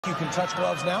You can touch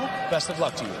gloves now. Best of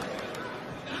luck to you. Fedor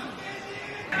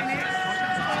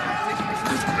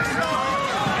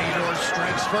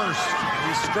strikes first.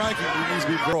 He's striking. He needs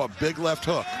to throw a big left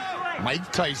hook.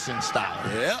 Mike Tyson style.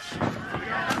 Yep.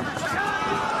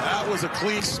 That was a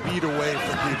clean speed away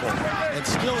from people. And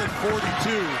still at 42,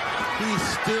 he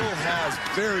still has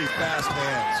very fast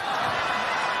hands.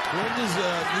 Brendan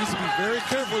needs to be very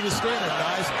careful to stand a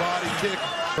nice body kick.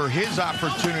 For his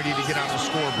opportunity to get on the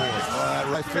scoreboard.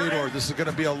 Right, Fedor, this is going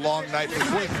to be a long night for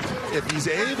Quick if he's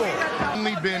able.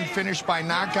 Only been finished by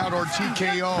knockout or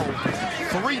TKO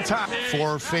 3 times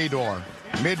for Fedor.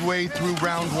 Midway through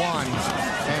round 1,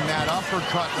 and that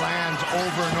uppercut lands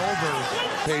over and over.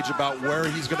 Page about where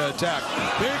he's going to attack.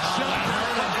 Big shot.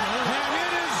 And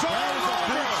it is over.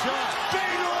 Big shot.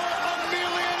 Fedor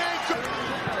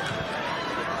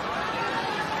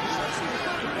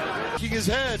Emelianenko. Kicking his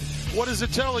head. What is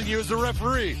it telling you as a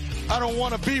referee? I don't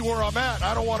want to be where I'm at.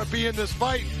 I don't want to be in this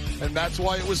fight. And that's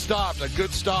why it was stopped. A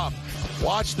good stop.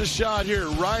 Watch the shot here.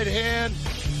 Right hand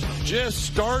just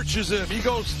starches him. He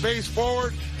goes face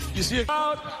forward. You see it.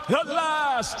 The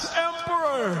last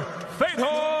Emperor, Fedor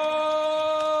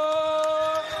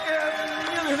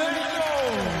Emelianenko.